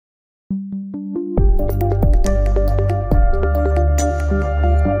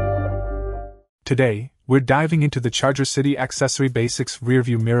Today, we're diving into the ChargerCity AccessoryBasics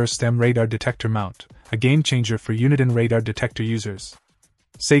Rearview Mirror Stem Radar Detector Mount, a game-changer for unit and radar detector users.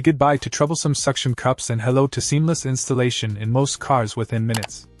 Say goodbye to troublesome suction cups and hello to seamless installation in most cars within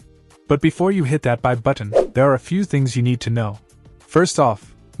minutes. But before you hit that buy button, there are a few things you need to know. First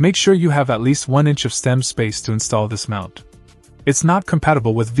off, make sure you have at least 1 inch of stem space to install this mount. It's not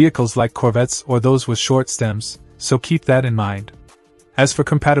compatible with vehicles like Corvettes or those with short stems, so keep that in mind. As for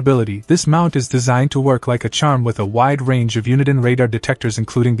compatibility, this mount is designed to work like a charm with a wide range of unit and radar detectors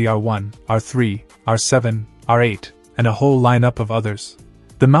including the R1, R3, R7, R8, and a whole lineup of others.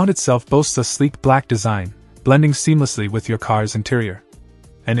 The mount itself boasts a sleek black design, blending seamlessly with your car's interior.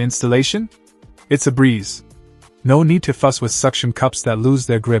 And installation? It's a breeze. No need to fuss with suction cups that lose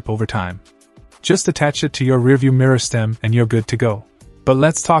their grip over time. Just attach it to your rearview mirror stem and you're good to go. But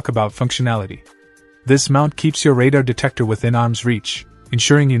let's talk about functionality. This mount keeps your radar detector within arm's reach,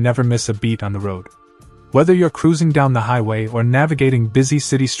 ensuring you never miss a beat on the road. Whether you're cruising down the highway or navigating busy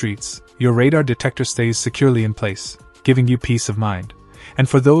city streets, your radar detector stays securely in place, giving you peace of mind. And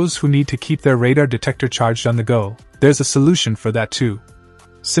for those who need to keep their radar detector charged on the go, there's a solution for that too.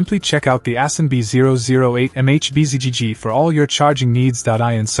 Simply check out the AccessoryBasics 008 BZGG for all your charging needs.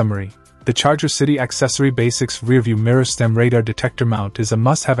 In summary, the ChargerCity AccessoryBasics Rearview Mirror Stem Radar Detector Mount is a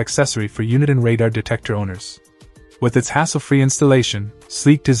must-have accessory for unit and radar detector owners. With its hassle-free installation,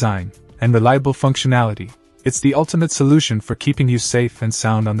 sleek design, and reliable functionality, it's the ultimate solution for keeping you safe and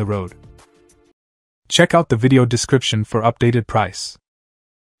sound on the road. Check out the video description for updated price.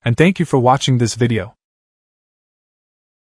 And thank you for watching this video.